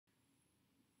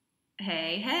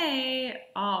Hey, hey!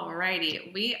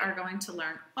 Alrighty, we are going to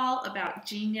learn all about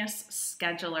Genius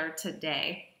Scheduler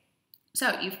today.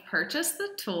 So you've purchased the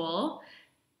tool.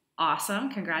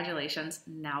 Awesome, congratulations.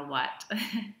 Now what?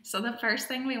 So the first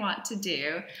thing we want to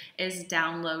do is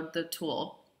download the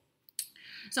tool.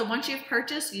 So once you've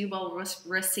purchased, you will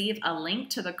receive a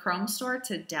link to the Chrome store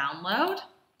to download.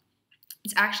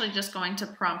 It's actually just going to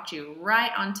prompt you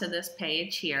right onto this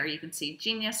page here. You can see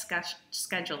Genius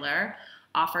Scheduler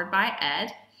offered by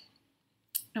Ed.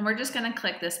 And we're just going to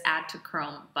click this Add to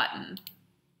Chrome button.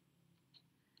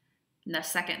 And the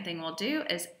second thing we'll do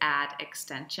is add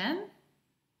extension.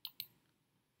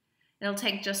 It'll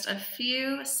take just a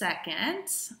few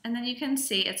seconds, and then you can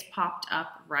see it's popped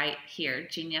up right here,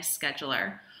 Genius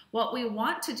Scheduler. What we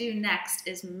want to do next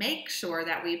is make sure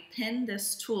that we pin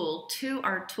this tool to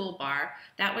our toolbar.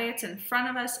 That way it's in front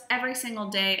of us every single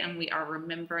day and we are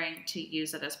remembering to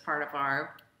use it as part of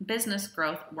our business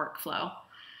growth workflow.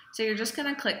 So you're just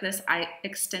going to click this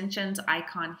extensions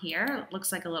icon here. It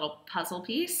looks like a little puzzle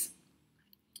piece.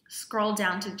 Scroll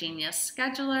down to Genius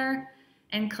Scheduler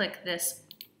and click this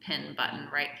pin button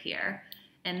right here.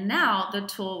 And now the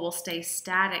tool will stay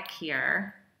static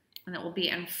here and it will be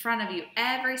in front of you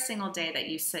every single day that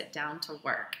you sit down to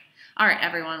work. All right,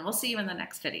 everyone, we'll see you in the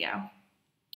next video.